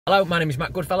Hello, my name is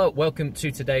Matt Goodfellow. Welcome to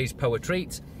today's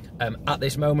Poetreat. At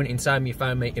this moment in time, you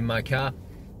find me in my car,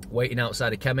 waiting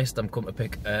outside a chemist. I'm coming to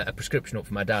pick a prescription up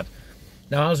for my dad.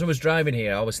 Now, as I was driving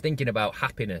here, I was thinking about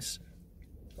happiness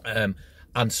and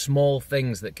small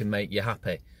things that can make you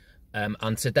happy.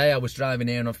 And today I was driving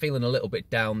here and I'm feeling a little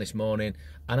bit down this morning.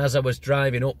 And as I was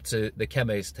driving up to the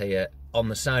chemist here, on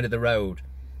the side of the road,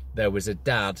 there was a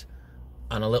dad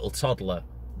and a little toddler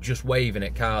just waving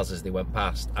at cars as they went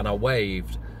past. And I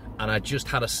waved, and I just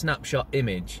had a snapshot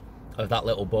image of that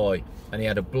little boy, and he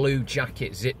had a blue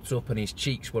jacket zipped up and his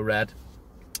cheeks were red.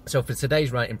 So for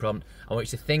today's writing prompt, I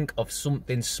want you to think of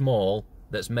something small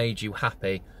that's made you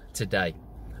happy today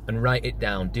and write it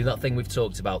down. Do that thing we've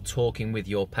talked about, talking with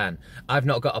your pen. I've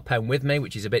not got a pen with me,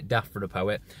 which is a bit daft for a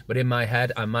poet, but in my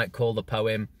head I might call the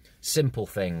poem Simple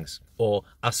Things, or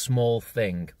A Small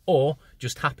Thing, or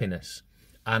just Happiness.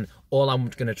 And all I'm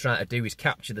going to try to do is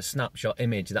capture the snapshot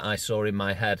image that I saw in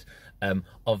my head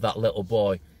of that little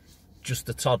boy, just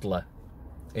a toddler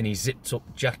in his zipped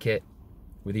up jacket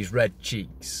with his red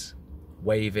cheeks,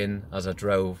 waving as I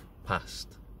drove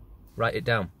past. Write it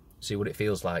down, see what it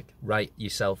feels like. Write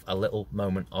yourself a little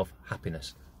moment of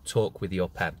happiness. Talk with your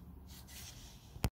pen.